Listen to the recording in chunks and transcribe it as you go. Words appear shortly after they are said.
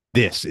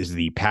This is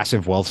the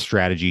Passive Wealth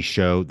Strategy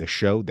Show, the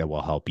show that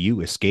will help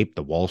you escape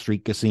the Wall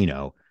Street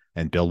casino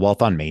and build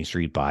wealth on Main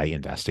Street by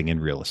investing in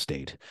real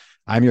estate.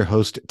 I'm your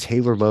host,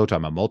 Taylor Lote.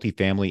 I'm a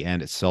multifamily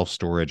and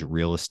self-storage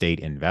real estate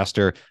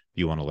investor. If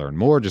you want to learn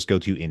more, just go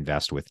to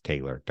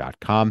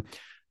investwithtaylor.com.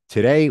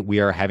 Today, we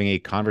are having a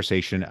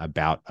conversation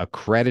about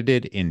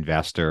accredited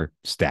investor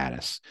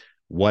status,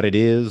 what it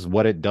is,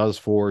 what it does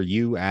for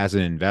you as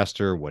an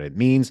investor, what it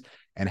means,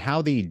 and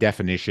how the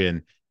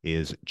definition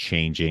is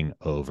changing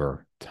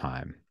over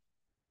time.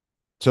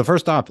 So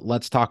first off,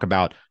 let's talk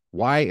about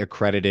why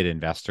accredited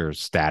investor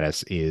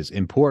status is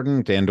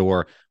important and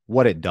or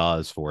what it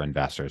does for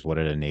investors, what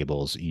it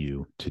enables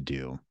you to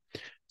do.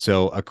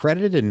 So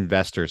accredited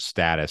investor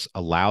status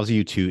allows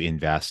you to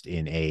invest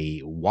in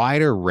a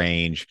wider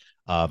range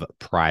of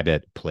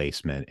private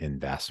placement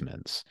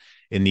investments.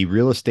 In the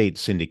real estate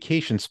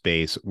syndication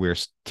space, we're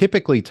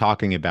typically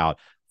talking about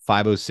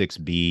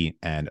 506B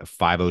and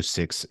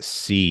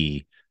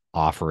 506C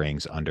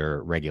offerings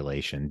under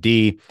Regulation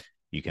D.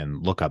 You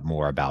can look up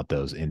more about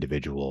those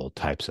individual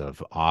types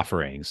of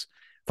offerings.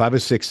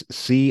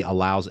 506C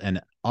allows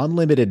an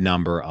unlimited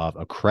number of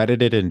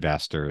accredited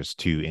investors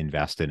to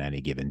invest in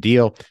any given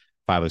deal.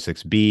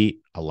 506B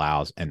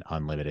allows an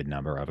unlimited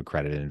number of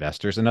accredited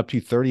investors and up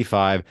to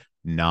 35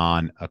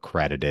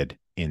 non-accredited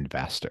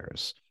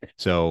investors.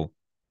 So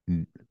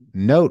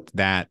note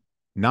that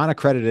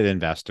non-accredited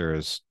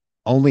investors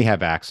only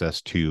have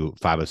access to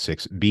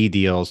 506B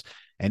deals,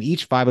 and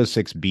each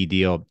 506B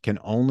deal can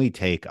only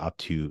take up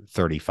to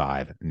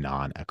 35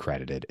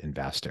 non-accredited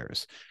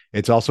investors.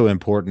 It's also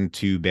important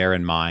to bear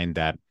in mind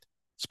that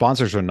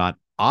sponsors are not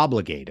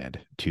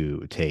obligated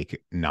to take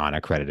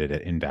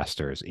non-accredited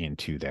investors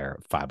into their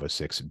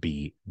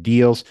 506B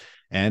deals,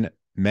 and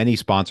many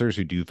sponsors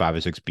who do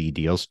 506B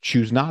deals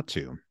choose not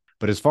to.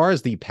 But as far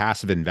as the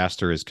passive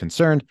investor is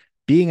concerned,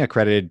 being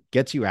accredited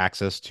gets you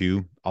access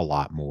to a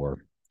lot more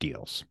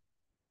deals.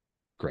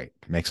 Great.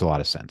 Makes a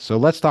lot of sense. So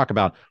let's talk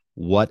about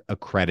what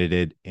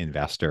accredited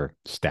investor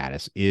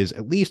status is,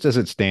 at least as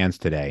it stands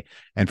today.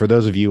 And for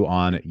those of you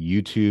on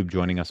YouTube,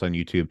 joining us on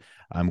YouTube,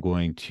 I'm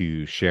going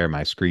to share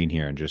my screen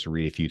here and just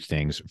read a few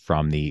things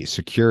from the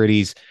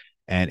Securities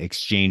and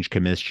Exchange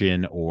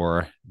Commission,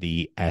 or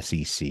the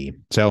SEC.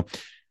 So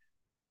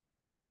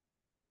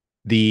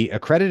the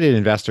accredited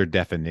investor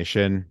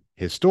definition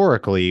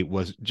historically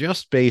was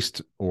just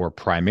based, or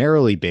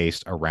primarily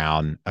based,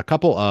 around a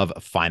couple of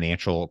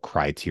financial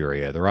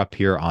criteria. They're up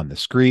here on the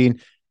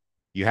screen.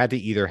 You had to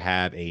either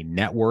have a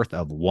net worth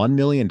of $1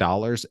 million,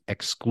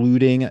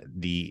 excluding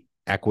the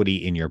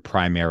equity in your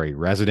primary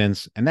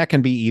residence, and that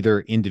can be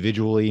either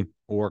individually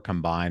or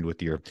combined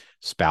with your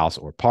spouse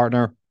or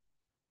partner,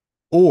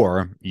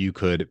 or you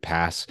could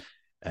pass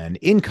an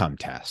income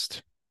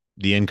test.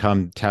 The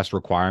income test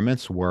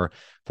requirements were,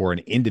 for an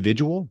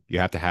individual, you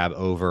have to have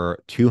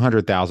over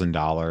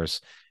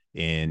 $200,000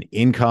 in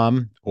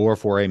income, or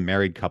for a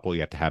married couple,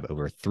 you have to have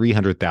over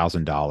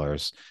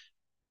 $300,000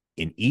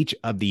 in each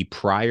of the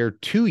prior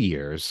 2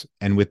 years,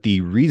 and with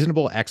the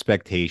reasonable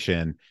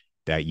expectation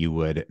that you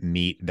would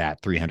meet that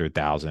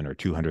 $300,000 or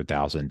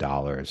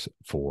 $200,000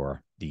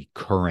 for the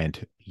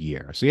current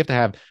year. So you have to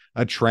have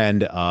a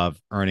trend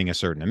of earning a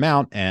certain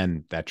amount,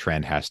 and that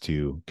trend has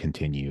to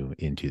continue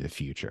into the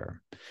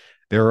future.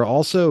 There are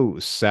also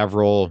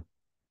several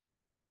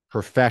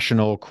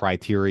professional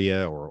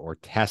criteria or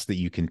tests that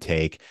you can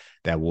take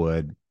that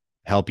would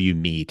help you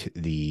meet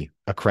the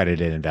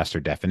accredited investor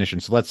definition.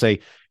 So let's say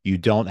you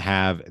don't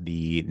have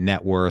the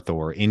net worth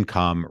or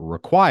income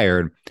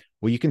required.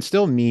 Well, you can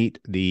still meet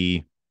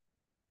the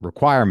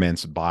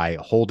requirements by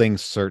holding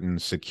certain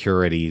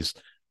securities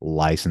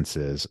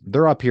licenses.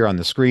 They're up here on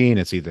the screen.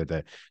 It's either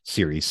the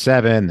Series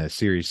 7, the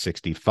Series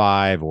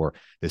 65, or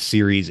the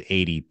Series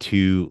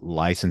 82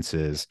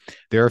 licenses.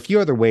 There are a few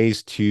other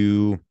ways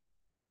to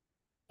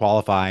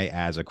qualify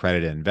as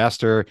accredited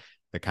investor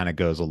that kind of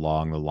goes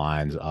along the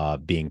lines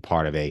of being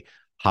part of a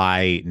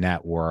high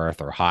net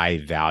worth or high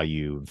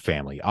value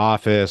family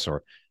office,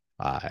 or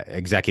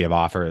executive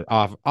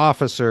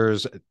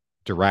officers,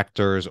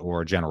 directors,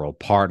 or general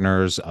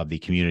partners of the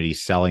community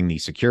selling the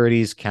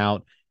securities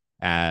count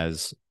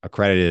as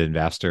accredited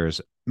investors.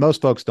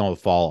 Most folks don't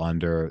fall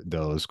under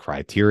those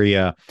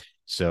criteria.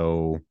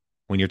 So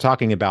when you're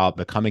talking about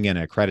becoming an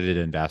accredited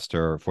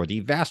investor, for the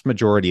vast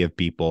majority of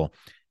people,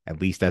 at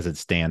least as it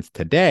stands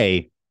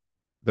today,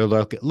 they're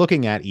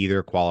looking at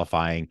either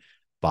qualifying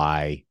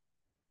by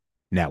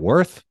net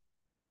worth,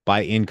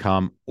 by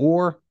income,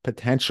 or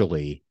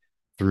potentially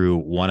through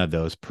one of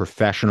those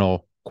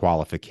professional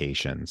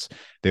qualifications.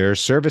 There are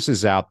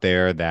services out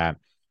there that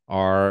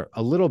are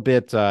a little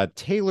bit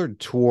tailored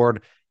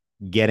toward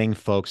getting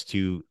folks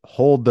to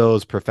hold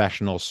those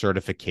professional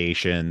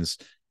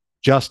certifications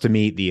just to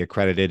meet the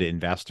accredited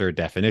investor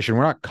definition.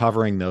 We're not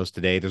covering those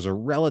today. There's a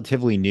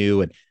relatively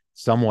new and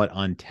somewhat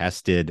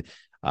untested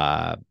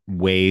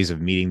ways of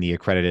meeting the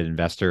accredited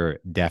investor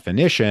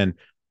definition.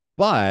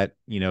 But,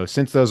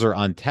 since those are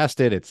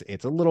untested,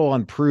 it's a little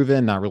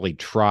unproven, not really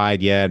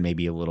tried yet,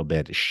 maybe a little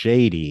bit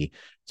shady.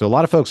 So a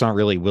lot of folks aren't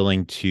really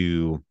willing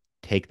to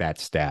take that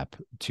step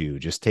to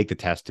just take the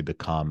test to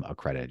become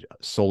accredited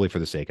solely for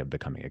the sake of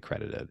becoming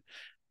accredited.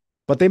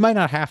 But they might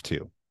not have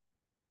to.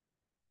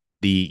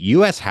 The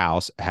U.S.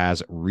 House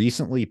has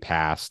recently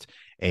passed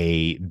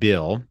a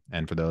bill,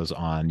 and for those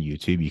on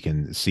YouTube, you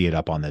can see it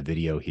up on the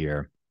video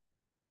here.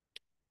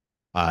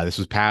 This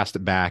was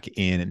passed back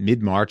in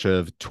mid-March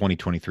of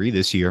 2023,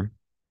 this year,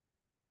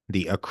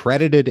 the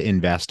Accredited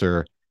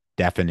Investor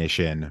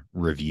Definition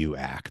Review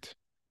Act.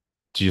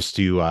 Just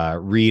to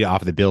read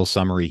off the bill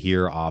summary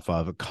here off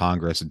of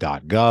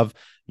congress.gov.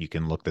 You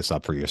can look this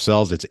up for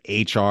yourselves. It's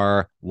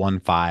HR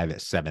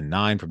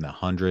 1579 from the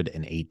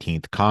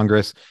 118th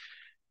Congress.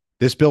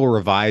 This bill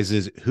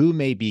revises who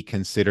may be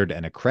considered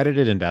an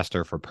accredited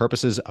investor for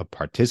purposes of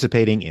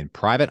participating in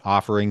private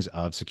offerings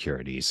of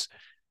securities.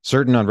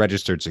 Certain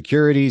unregistered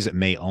securities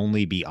may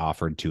only be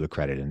offered to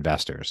accredited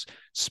investors.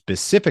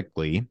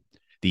 Specifically,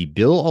 the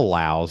bill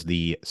allows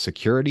the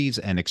Securities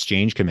and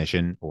Exchange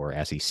Commission, or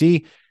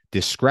SEC,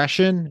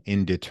 discretion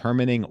in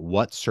determining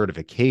what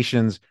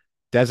certifications,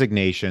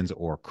 designations,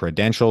 or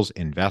credentials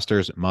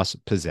investors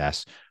must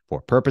possess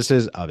for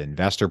purposes of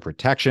investor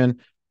protection,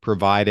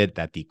 provided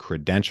that the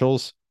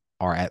credentials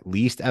are at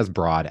least as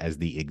broad as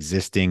the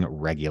existing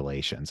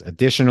regulations.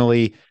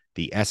 Additionally,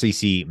 the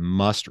SEC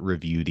must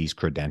review these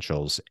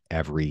credentials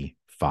every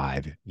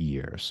 5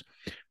 years.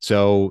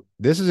 So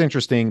this is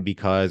interesting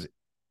because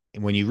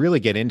when you really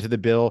get into the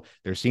bill,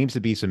 there seems to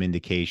be some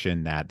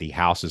indication that the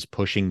House is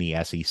pushing the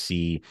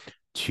SEC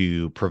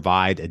to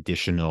provide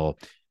additional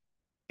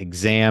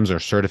exams or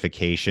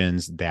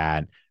certifications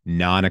that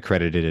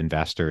non-accredited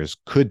investors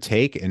could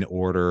take in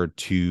order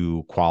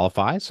to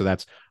qualify. So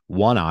that's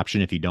one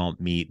option if you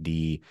don't meet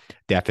the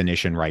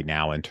definition right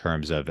now in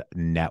terms of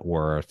net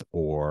worth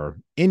or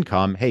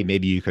income. Hey,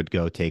 maybe you could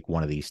go take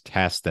one of these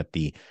tests that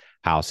the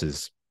House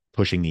is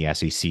pushing the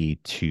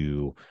SEC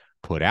to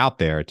put out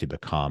there to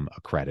become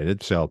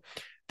accredited. So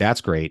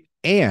that's great.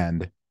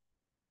 And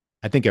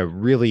I think a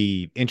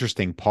really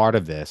interesting part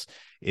of this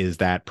is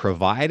that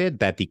provided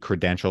that the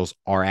credentials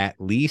are at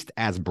least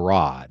as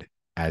broad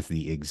as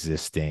the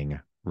existing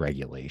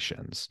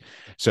regulations.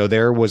 So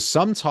there was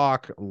some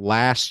talk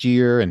last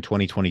year in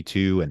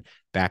 2022 and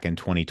back in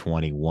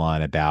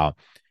 2021 about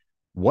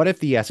what if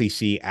the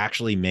SEC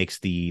actually makes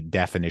the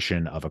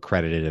definition of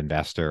accredited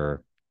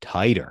investor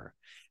tighter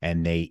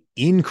and they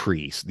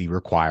increase the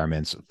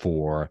requirements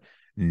for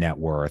net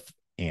worth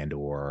and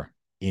or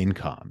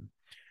income.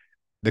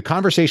 The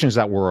conversations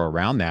that were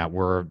around that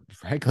were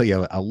frankly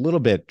a little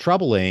bit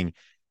troubling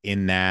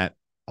in that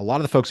a lot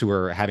of the folks who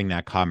were having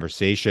that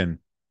conversation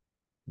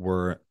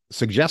were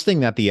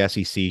suggesting that the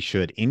SEC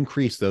should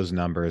increase those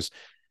numbers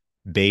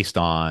based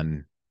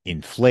on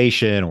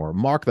inflation or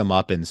mark them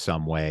up in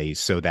some way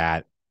so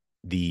that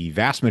the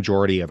vast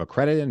majority of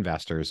accredited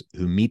investors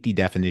who meet the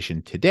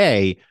definition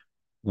today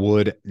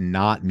would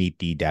not meet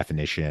the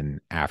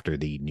definition after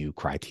the new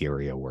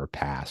criteria were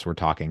passed. We're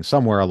talking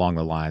somewhere along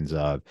the lines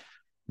of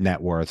net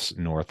worths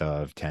north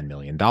of $10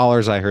 million,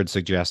 I heard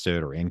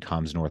suggested, or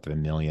incomes north of $1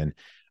 million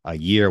a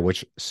year,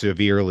 which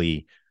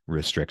severely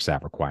restricts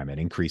that requirement,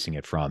 increasing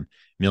it from $1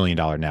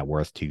 million net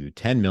worth to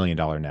 $10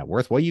 million net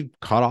worth. Well, you've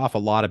cut off a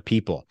lot of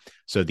people.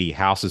 So the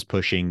House is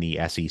pushing the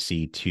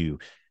SEC to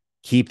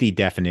keep the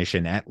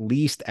definition at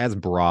least as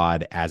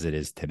broad as it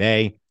is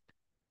today,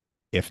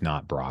 if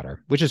not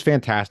broader, which is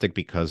fantastic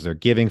because they're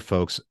giving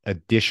folks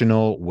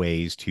additional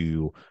ways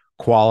to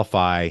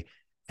qualify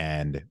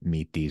and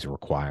meet these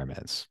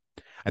requirements.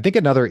 I think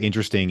another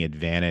interesting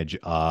advantage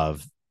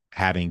of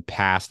having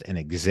passed an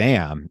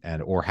exam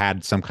and or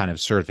had some kind of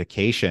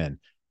certification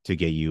to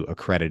get you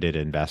accredited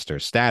investor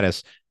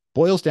status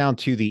boils down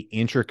to the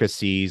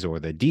intricacies or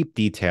the deep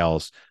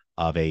details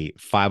of a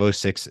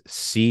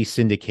 506c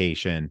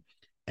syndication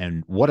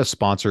and what a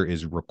sponsor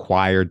is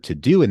required to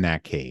do in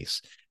that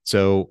case.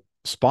 So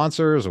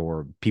sponsors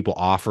or people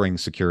offering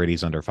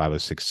securities under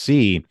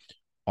 506c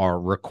are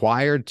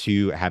required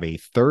to have a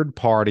third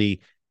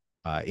party,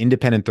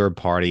 independent third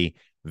party,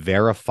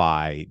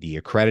 verify the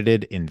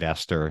accredited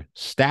investor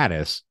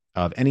status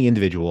of any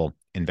individual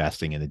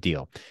investing in the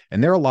deal.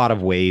 And there are a lot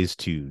of ways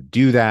to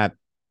do that.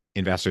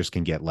 Investors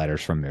can get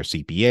letters from their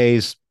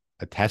CPAs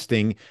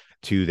attesting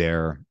to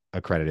their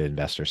accredited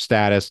investor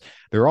status.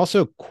 There are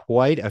also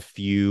quite a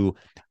few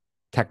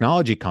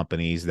technology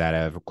companies that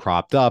have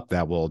cropped up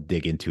that will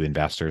dig into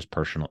investors'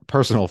 personal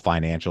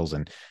financials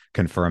and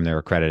confirm their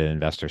accredited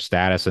investor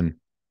status. And,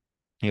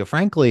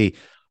 frankly,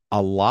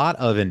 a lot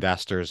of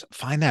investors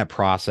find that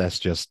process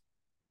just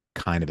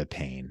kind of a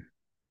pain.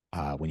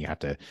 When you have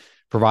to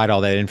provide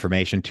all that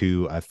information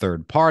to a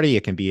third party,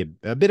 it can be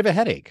a bit of a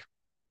headache.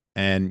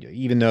 And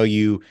even though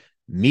you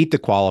meet the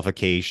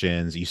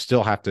qualifications, you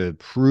still have to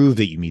prove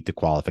that you meet the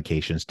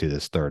qualifications to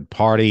this third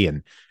party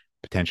and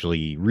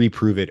potentially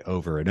reprove it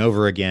over and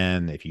over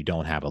again if you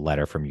don't have a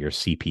letter from your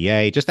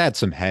CPA. Just adds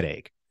some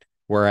headache.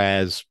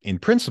 Whereas in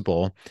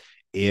principle,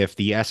 if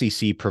the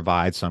SEC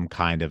provides some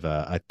kind of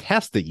a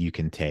test that you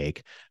can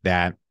take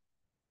that,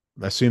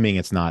 assuming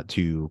it's not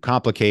too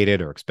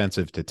complicated or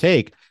expensive to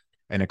take,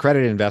 an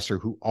accredited investor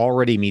who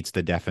already meets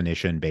the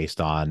definition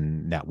based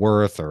on net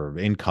worth or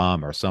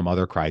income or some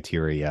other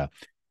criteria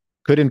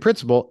could, in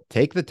principle,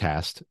 take the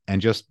test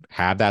and just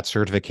have that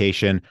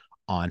certification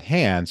on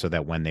hand so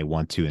that when they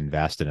want to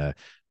invest in a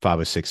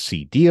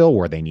 506c deal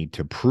where they need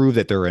to prove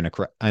that they're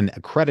an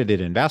accredited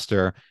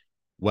investor,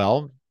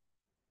 well,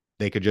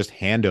 they could just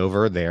hand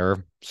over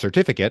their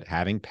certificate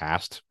having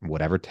passed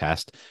whatever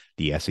test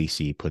the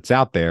SEC puts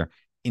out there,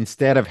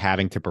 instead of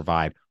having to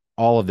provide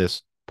all of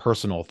this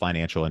personal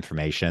financial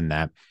information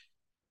that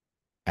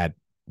at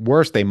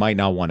worst they might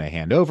not want to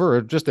hand over,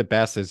 or just at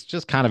best it's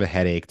just kind of a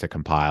headache to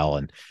compile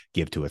and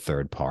give to a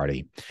third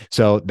party.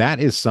 So that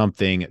is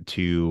something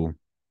to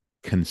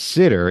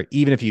consider,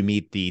 even if you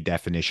meet the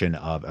definition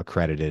of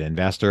accredited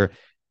investor.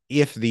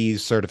 If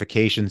these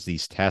certifications,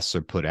 these tests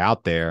are put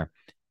out there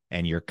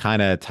and you're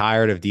kind of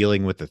tired of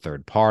dealing with the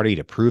third party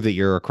to prove that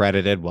you're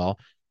accredited, well,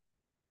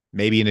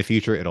 maybe in the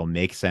future it'll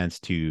make sense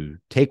to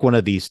take one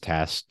of these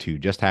tests to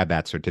just have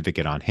that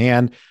certificate on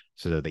hand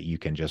so that you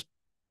can just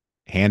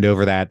hand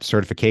over that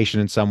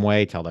certification in some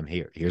way, tell them,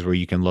 hey, here's where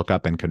you can look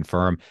up and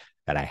confirm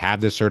that I have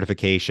this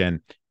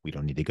certification. We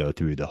don't need to go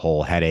through the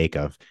whole headache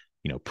of,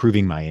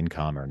 proving my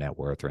income or net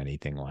worth or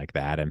anything like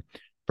that, and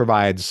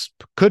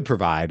could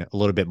provide a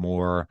little bit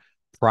more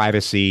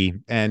privacy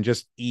and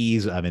just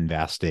ease of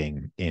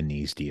investing in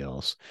these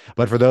deals.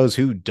 But for those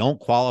who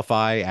don't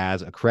qualify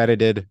as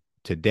accredited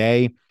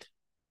today,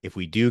 if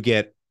we do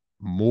get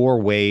more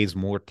ways,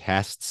 more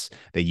tests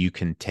that you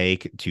can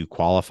take to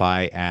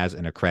qualify as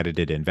an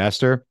accredited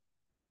investor,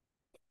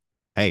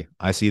 hey,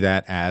 I see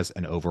that as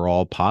an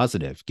overall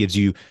positive. Gives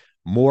you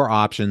more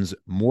options,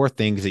 more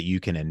things that you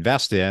can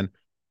invest in,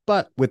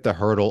 but with the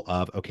hurdle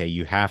of, okay,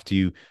 you have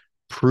to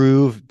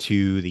prove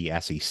to the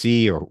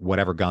SEC or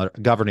whatever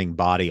governing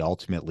body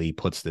ultimately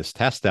puts this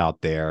test out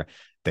there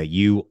that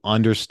you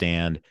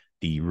understand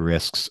the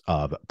risks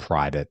of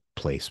private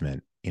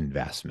placement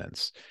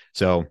investments.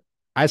 So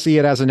I see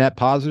it as a net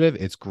positive.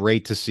 It's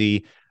great to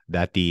see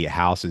that the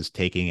House is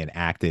taking an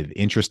active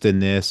interest in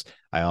this.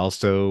 I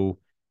also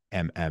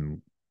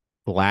am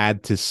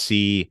glad to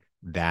see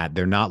that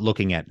they're not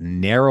looking at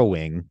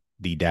narrowing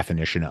the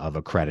definition of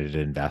accredited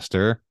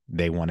investor.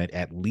 They want it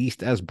at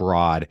least as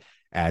broad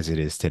as it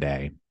is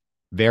today.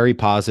 Very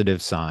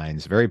positive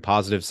signs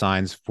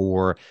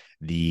for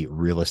the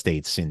real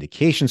estate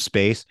syndication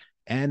space,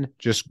 and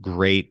just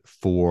great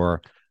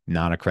for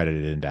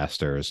non-accredited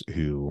investors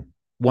who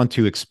want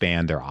to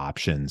expand their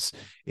options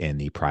in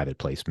the private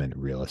placement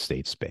real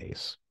estate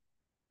space.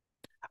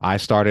 I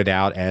started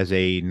out as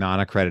a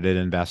non-accredited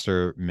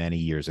investor many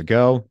years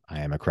ago. I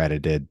am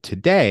accredited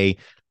today,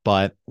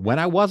 but when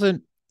I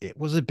wasn't, it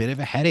was a bit of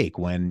a headache.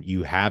 When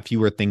you have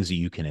fewer things that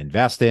you can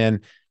invest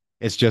in,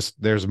 it's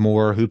just there's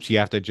more hoops you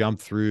have to jump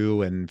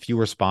through and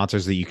fewer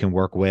sponsors that you can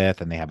work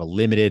with, and they have a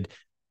limited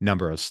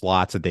number of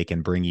slots that they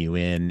can bring you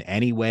in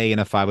anyway in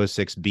a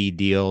 506B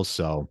deal.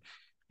 So,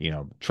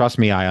 trust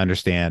me, I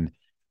understand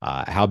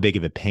how big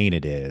of a pain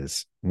it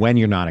is when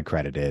you're not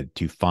accredited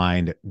to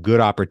find good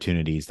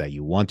opportunities that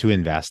you want to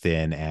invest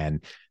in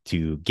and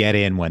to get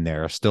in when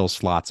there are still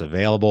slots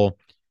available.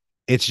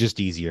 It's just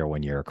easier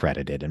when you're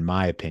accredited, in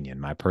my opinion.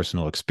 My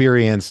personal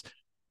experience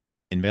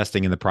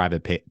investing in the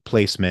private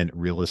placement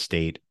real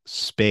estate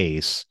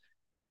space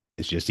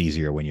is just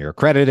easier when you're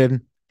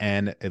accredited,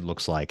 and it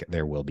looks like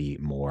there will be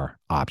more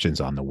options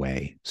on the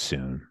way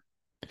soon.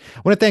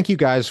 I want to thank you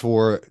guys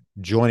for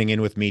joining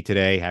in with me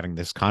today, having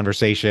this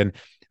conversation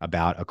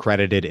about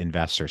accredited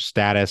investor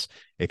status.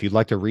 If you'd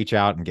like to reach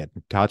out and get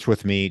in touch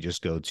with me,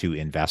 just go to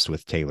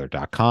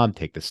investwithtaylor.com,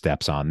 take the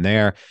steps on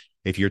there.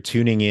 If you're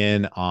tuning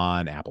in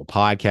on Apple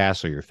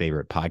Podcasts or your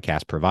favorite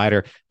podcast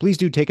provider, please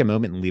do take a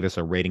moment and leave us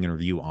a rating and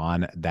review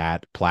on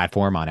that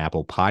platform on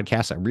Apple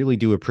Podcasts. I really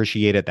do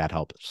appreciate it. That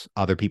helps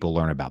other people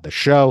learn about the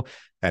show.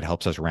 That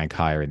helps us rank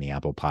higher in the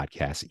Apple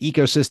Podcast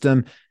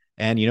ecosystem.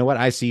 And you know what?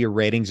 I see your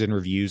ratings and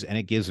reviews, and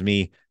it gives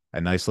me a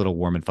nice little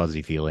warm and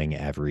fuzzy feeling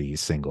every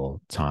single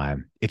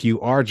time. If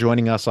you are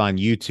joining us on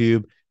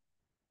YouTube,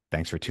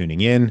 thanks for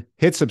tuning in.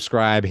 Hit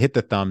subscribe, hit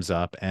the thumbs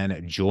up,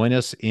 and join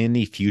us in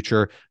the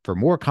future for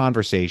more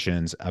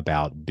conversations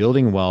about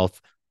building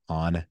wealth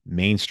on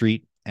Main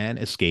Street and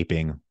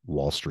escaping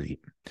Wall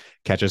Street.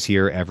 Catch us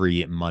here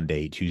every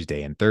Monday,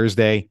 Tuesday, and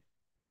Thursday.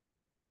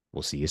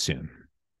 We'll see you soon.